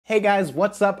Hey guys,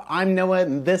 what's up? I'm Noah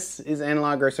and this is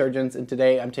Analog Resurgence, and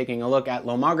today I'm taking a look at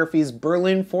Lomography's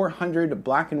Berlin 400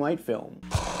 black and white film.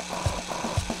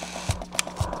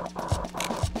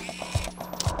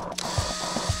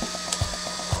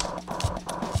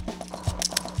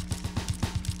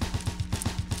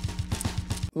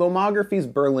 Lomography's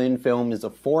Berlin film is a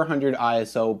 400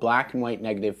 ISO black and white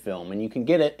negative film, and you can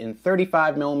get it in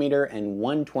 35mm and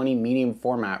 120 medium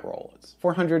format rolls.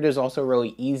 400 is also a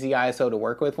really easy ISO to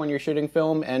work with when you're shooting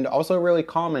film, and also a really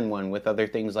common one with other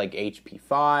things like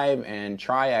HP5 and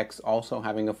Tri-X also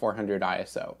having a 400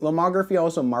 ISO. Lomography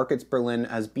also markets Berlin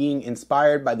as being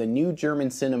inspired by the new German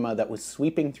cinema that was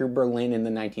sweeping through Berlin in the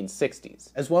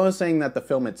 1960s, as well as saying that the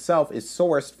film itself is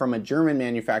sourced from a German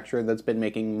manufacturer that's been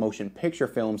making motion picture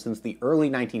film since the early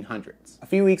 1900s. A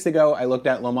few weeks ago, I looked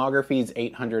at Lomography's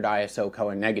 800 ISO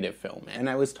color negative film, and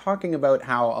I was talking about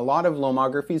how a lot of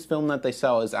Lomography's film that they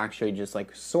sell is actually just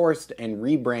like sourced and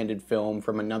rebranded film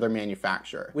from another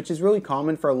manufacturer, which is really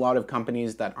common for a lot of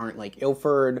companies that aren't like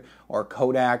Ilford or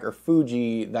Kodak or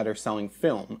Fuji that are selling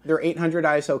film. Their 800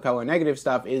 ISO color negative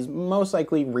stuff is most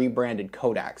likely rebranded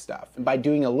Kodak stuff. And by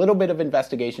doing a little bit of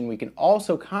investigation, we can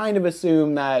also kind of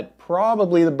assume that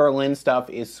probably the Berlin stuff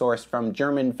is sourced from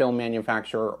German film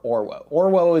manufacturer Orwo.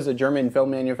 Orwo is a German film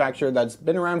manufacturer that's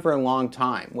been around for a long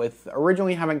time, with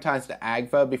originally having ties to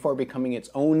Agfa before becoming its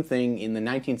own thing in the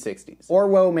 1960s.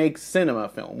 Orwo makes cinema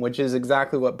film, which is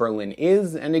exactly what Berlin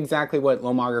is and exactly what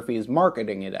Lomography is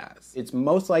marketing it as. It's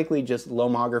most likely just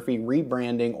Lomography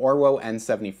rebranding Orwo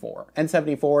N74.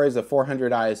 N74 is a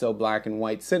 400 ISO black and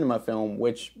white cinema film,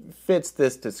 which fits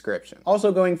this description.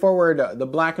 Also going forward, the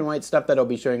black and white stuff that I'll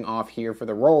be showing off here for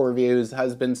the roll reviews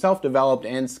has been self-developed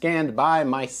and scanned by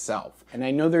myself. And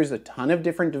I know there's a ton of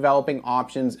different developing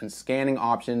options and scanning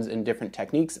options and different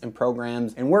techniques and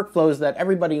programs and workflows that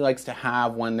everybody likes to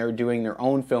have when they're doing their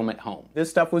own film at home. This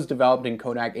stuff was developed in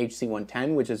Kodak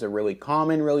HC110, which is a really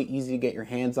common, really easy to get your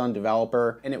hands on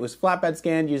developer, and it was flatbed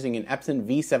scanned using an Epson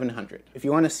V700. If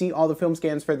you want to see all the film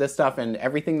scans for this stuff and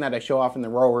everything that I show off in the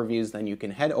roll reviews, then you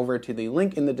can head over to the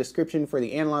link in the description for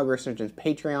the Analog Resurgence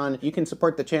Patreon. You can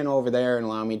support the channel over there and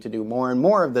allow me to do more and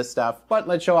more of this stuff, but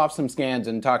let's show off some scans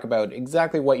and talk about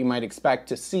exactly what you might expect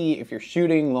to see if you're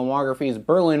shooting Lomography's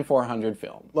Berlin 400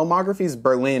 film. Lomography's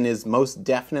Berlin is most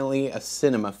definitely a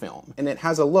cinema film, and it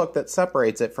has a look that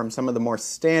separates it from some of the more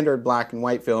standard black and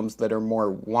white films that are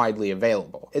more widely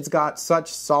available. It's got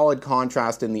such solid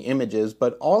contrast in the images,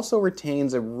 but also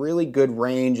retains a really good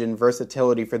range and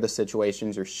versatility for the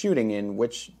situations you're shooting in,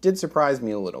 which did surprise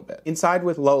me a little bit. Inside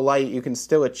with low light, you can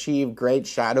still achieve great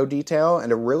shadow detail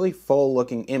and a really full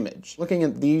looking image. Looking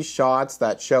at these shots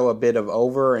that show a bit of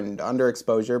over and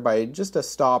underexposure by just a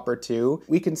stop or two,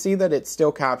 we can see that it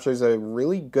still captures a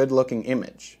really good looking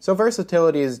image. So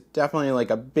versatility is definitely like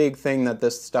a big thing that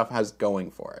this stuff has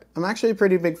going for it. I'm actually a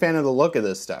pretty big fan of the look of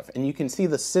this stuff, and you can see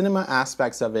the cinema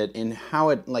aspects of it in how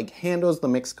it like handles the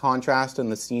mixed contrast in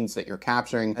the scenes that you're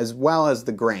capturing, as well as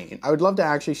the grain. I would love to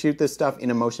actually shoot this stuff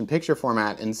in a motion picture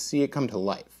format and see it come to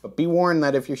life. But be warned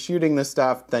that if you're shooting this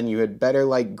stuff, then you had better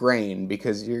like grain,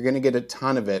 because you're gonna get a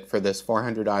ton of it for this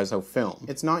 400 ISO film.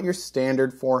 It's not your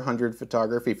standard 400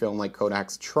 photography film like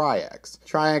Kodak's Tri-X.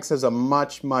 Tri-X has a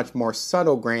much more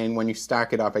subtle grain when you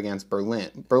stack it up against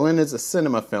Berlin. Berlin is a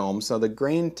cinema film, so the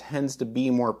grain tends to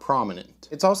be more prominent.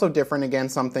 It's also different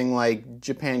against something like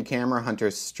Japan Camera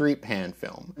Hunter's Street Pan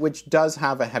film, which does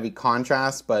have a heavy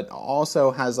contrast, but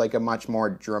also has like a much more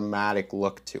dramatic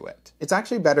look to it. It's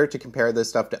actually better to compare this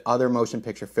stuff to other motion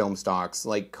picture film stocks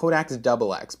like Kodak's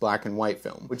XX black and white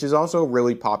film, which is also a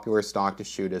really popular stock to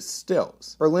shoot as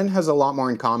stills. Berlin has a lot more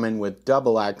in common with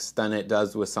XX than it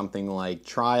does with something like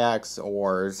Tri-X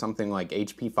or something like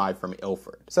HP5 from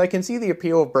Ilford. So I can see the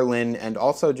appeal of Berlin and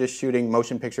also just shooting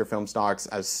motion picture film stocks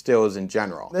as stills in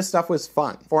general. This stuff was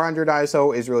fun. 400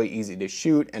 ISO is really easy to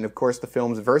shoot, and of course the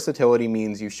film's versatility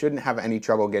means you shouldn't have any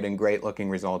trouble getting great looking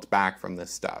results back from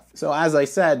this stuff. So as I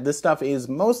said, this stuff is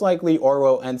most likely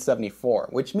Orwo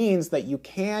N74, which means that you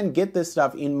can get this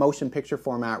stuff in motion picture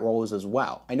format rolls as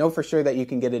well. I know for sure that you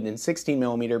can get it in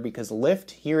 16mm because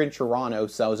Lift here in Toronto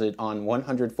sells it on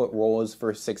 100-foot rolls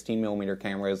for 16mm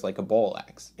cameras like a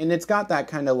Bolex. And it's got that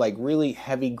kind of like really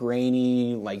heavy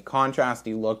grainy, like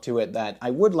contrasty look to it that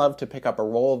I would love to pick up a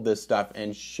roll of this stuff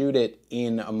and shoot it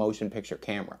in a motion picture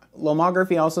camera.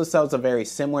 Lomography also sells a very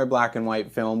similar black and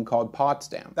white film called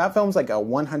Potsdam. That film's like a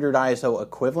 100 ISO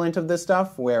equivalent of this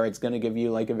stuff, where it's going to give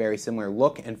you like a very similar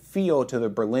look and feel to the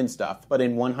Berlin stuff, but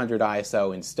in 100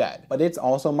 ISO instead. But it's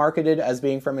also marketed as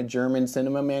being from a German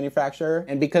cinema manufacturer,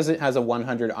 and because it has a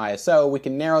 100 ISO, we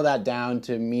can narrow that down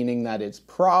to meaning that it's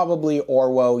probably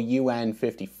Orwo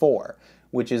UN54,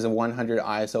 which is a 100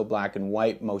 ISO black and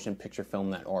white motion picture film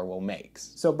that Orwo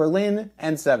makes. So Berlin,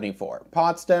 N74.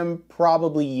 Potsdam,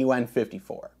 probably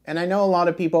UN54. And I know a lot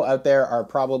of people out there are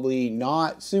probably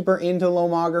not super into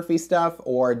lomography stuff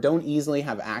or don't easily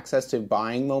have access to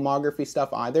buying lomography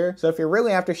stuff either. So if you're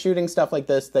really after shooting stuff like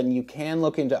this, then you can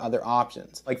look into other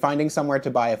options, like finding somewhere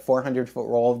to buy a 400-foot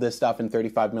roll of this stuff in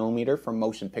 35mm from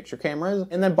motion picture cameras,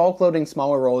 and then bulk loading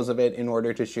smaller rolls of it in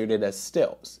order to shoot it as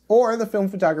stills. Or the Film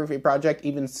Photography Project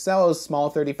even sells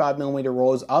small 35mm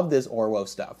rolls of this Orwo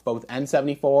stuff, both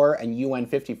N74 and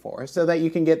UN54, so that you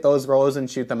can get those rolls and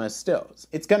shoot them as stills.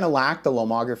 It's gonna lack the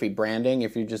Lomography branding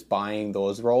if you're just buying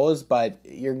those rolls, but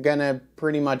you're gonna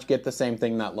pretty much get the same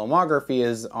thing that Lomography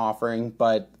is offering,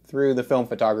 but through the Film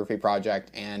Photography Project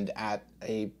and at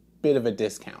a bit of a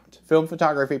discount. Film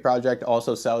Photography Project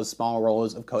also sells small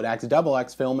rolls of Kodak's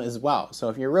XX film as well, so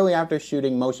if you're really after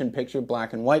shooting motion picture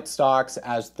black and white stocks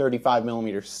as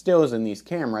 35mm stills in these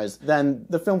cameras, then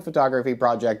the Film Photography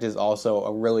Project is also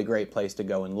a really great place to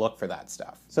go and look for that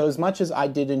stuff. So as much as I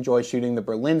did enjoy shooting the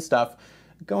Berlin stuff,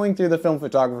 going through the Film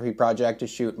Photography Project to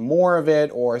shoot more of it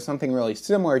or something really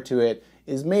similar to it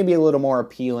is maybe a little more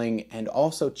appealing and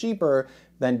also cheaper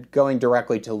than going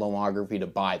directly to Lomography to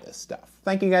buy this stuff.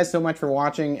 Thank you guys so much for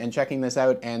watching and checking this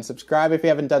out, and subscribe if you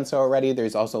haven't done so already.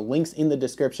 There's also links in the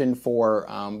description for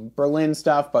Berlin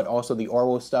stuff, but also the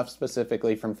Orwo stuff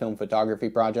specifically from Film Photography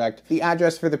Project. The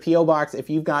address for the P.O. Box if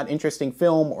you've got interesting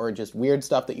film or just weird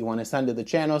stuff that you want to send to the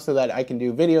channel so that I can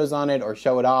do videos on it or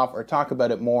show it off or talk about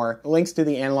it more. Links to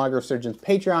the Analog Resurgence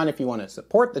Patreon if you want to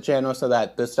support the channel so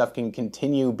that this stuff can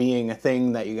continue being a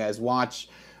thing that you guys watch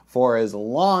for as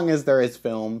long as there is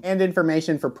film, and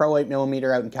information for Pro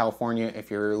 8mm out in California if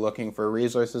you're looking for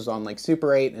resources on like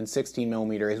Super 8 and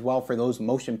 16mm as well for those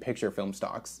motion picture film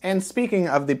stocks. And speaking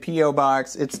of the P.O.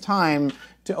 Box, it's time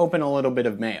to open a little bit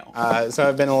of mail. So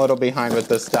I've been a little behind with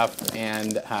this stuff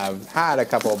and have had a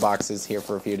couple of boxes here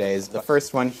for a few days. The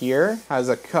first one here has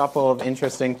a couple of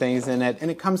interesting things in it,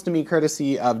 and it comes to me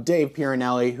courtesy of Dave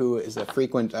Piranelli, who is a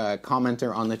frequent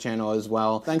commenter on the channel as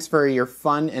well. Thanks for your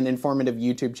fun and informative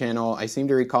YouTube channel. I seem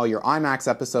to recall your IMAX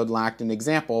episode lacked an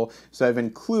example, so I've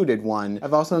included one.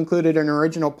 I've also included an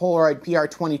original Polaroid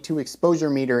PR22 exposure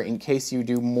meter in case you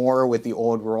do more with the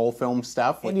old roll film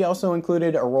stuff. And he also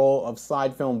included a roll of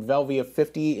slide film Velvia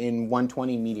 50 in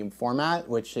 120 medium format,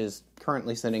 which is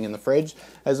currently sitting in the fridge,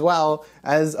 as well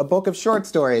as a book of short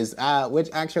stories, which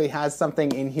actually has something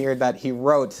in here that he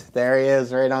wrote. There he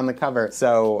is, right on the cover.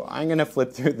 So I'm gonna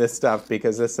flip through this stuff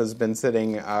because this has been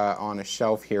sitting on a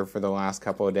shelf here for the last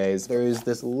couple of days. There's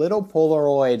this little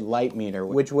Polaroid light meter,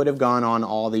 which would have gone on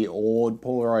all the old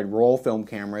Polaroid roll film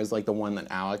cameras, like the one that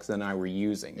Alex and I were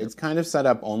using. It's kind of set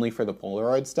up only for the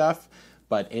Polaroid stuff,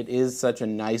 but it is such a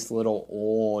nice little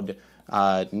old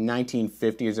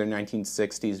 1950s or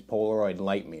 1960s Polaroid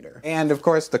light meter. And of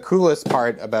course, the coolest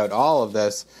part about all of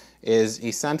this is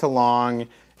he sent along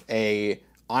a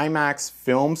IMAX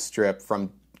film strip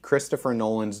from Christopher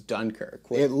Nolan's Dunkirk.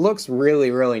 It looks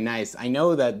really, really nice. I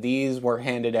know that these were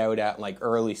handed out at like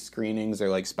early screenings or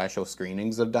like special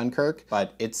screenings of Dunkirk,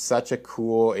 but it's such a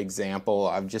cool example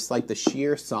of just like the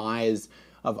sheer size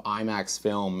of IMAX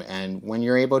film, and when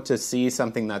you're able to see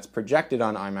something that's projected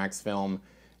on IMAX film,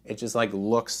 it just like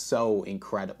looks so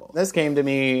incredible. This came to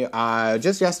me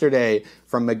just yesterday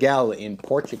from Miguel in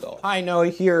Portugal. I know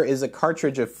here is a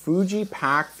cartridge of Fuji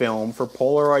pack film for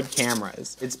Polaroid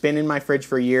cameras. It's been in my fridge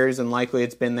for years and likely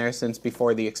it's been there since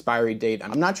before the expiry date.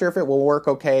 I'm not sure if it will work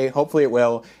okay, hopefully it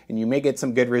will, and you may get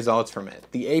some good results from it.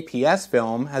 The APS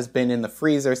film has been in the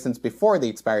freezer since before the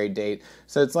expiry date,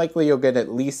 so it's likely you'll get at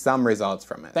least some results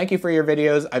from it. Thank you for your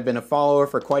videos. I've been a follower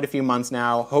for quite a few months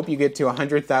now. Hope you get to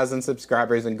 100,000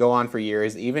 subscribers and go on for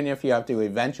years, even if you have to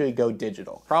eventually go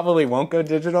digital. Probably won't go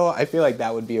digital. I feel like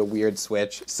that would be a weird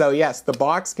switch. So yes, the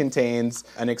box contains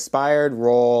an expired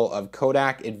roll of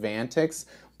Kodak Advantix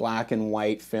black and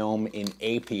white film in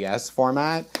APS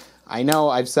format. I know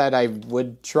I've said I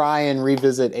would try and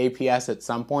revisit APS at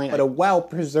some point, but a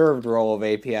well-preserved roll of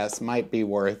APS might be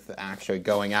worth actually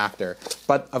going after.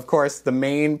 But of course, the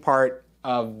main part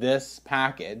of this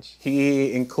package,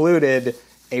 he included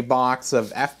a box of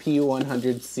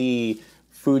FP100C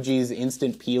Fuji's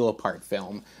Instant Peel Apart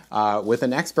film with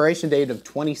an expiration date of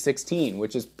 2016,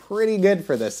 which is pretty good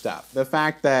for this stuff. The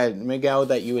fact that, Miguel,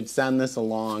 that you would send this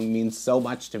along means so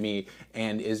much to me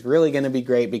and is really going to be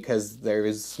great because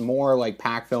there's more like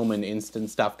pack film and instant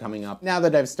stuff coming up. Now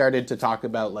that I've started to talk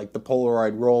about like the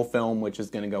Polaroid roll film, which is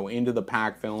going to go into the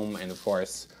pack film, and of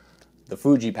course the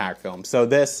Fuji Pack film. So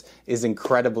this is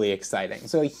incredibly exciting.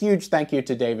 So a huge thank you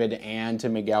to David and to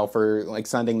Miguel for like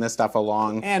sending this stuff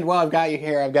along. And while I've got you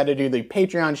here, I've got to do the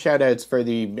Patreon shoutouts for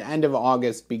the end of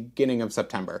August, beginning of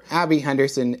September. Abby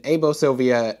Henderson, Abo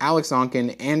Sylvia, Alex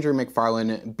Onken, Andrew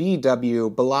McFarlane,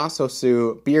 BW, Balasso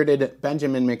Sue, Bearded,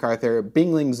 Benjamin MacArthur,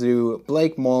 Bingling Zoo,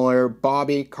 Blake Moeller,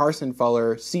 Bobby, Carson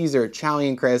Fuller, Caesar,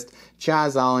 Chalian Christ,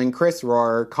 Chaz Allen, Chris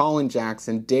Rohrer, Colin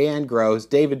Jackson, Dan Gross,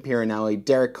 David Piranelli,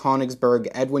 Derek Konigsberg,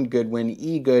 Edwin Goodwin,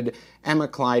 E. Good, Emma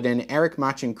Clyden, Eric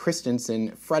Machen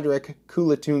Christensen, Frederick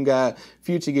Kulatunga,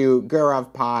 Futigu,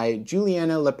 Gaurav Pai,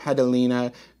 Juliana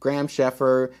Lepedalina, Graham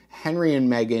Sheffer, Henry and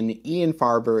Megan, Ian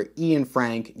Farber, Ian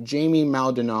Frank, Jamie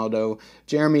Maldonado,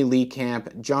 Jeremy Lee Camp,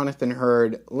 Jonathan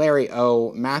Hurd, Larry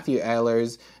O, Matthew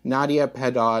Ehlers, Nadia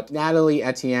Pedot, Natalie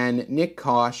Etienne, Nick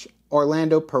Kosh,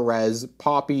 Orlando Perez,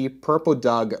 Poppy, Purple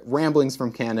Doug, Ramblings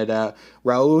from Canada,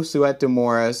 Raul Suet de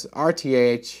Morris,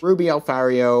 RTH, Ruby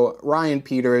Alfario, Ryan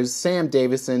Peters, Sam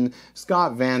Davison,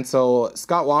 Scott Vansel,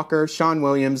 Scott Walker, Sean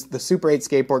Williams, the Super 8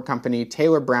 Skateboard Company,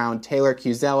 Taylor Brown, Taylor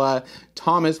Cusella,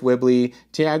 Thomas Wibley,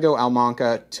 Tiago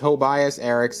Almanca, Tobias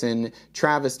Erickson,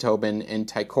 Travis Tobin, and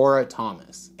Tykora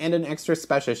Thomas. And an extra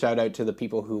special shout out to the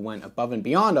people who went above and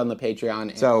beyond on the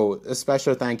Patreon. So a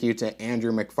special thank you to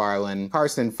Andrew McFarlane,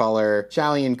 Carson Fuller,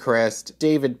 Chalian Christ,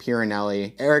 David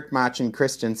Piranelli, Eric Machen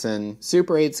Christensen,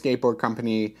 Super 8 Skateboard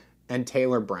Company, and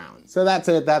Taylor Brown. So that's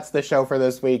it. That's the show for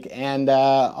this week, and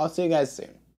I'll see you guys soon.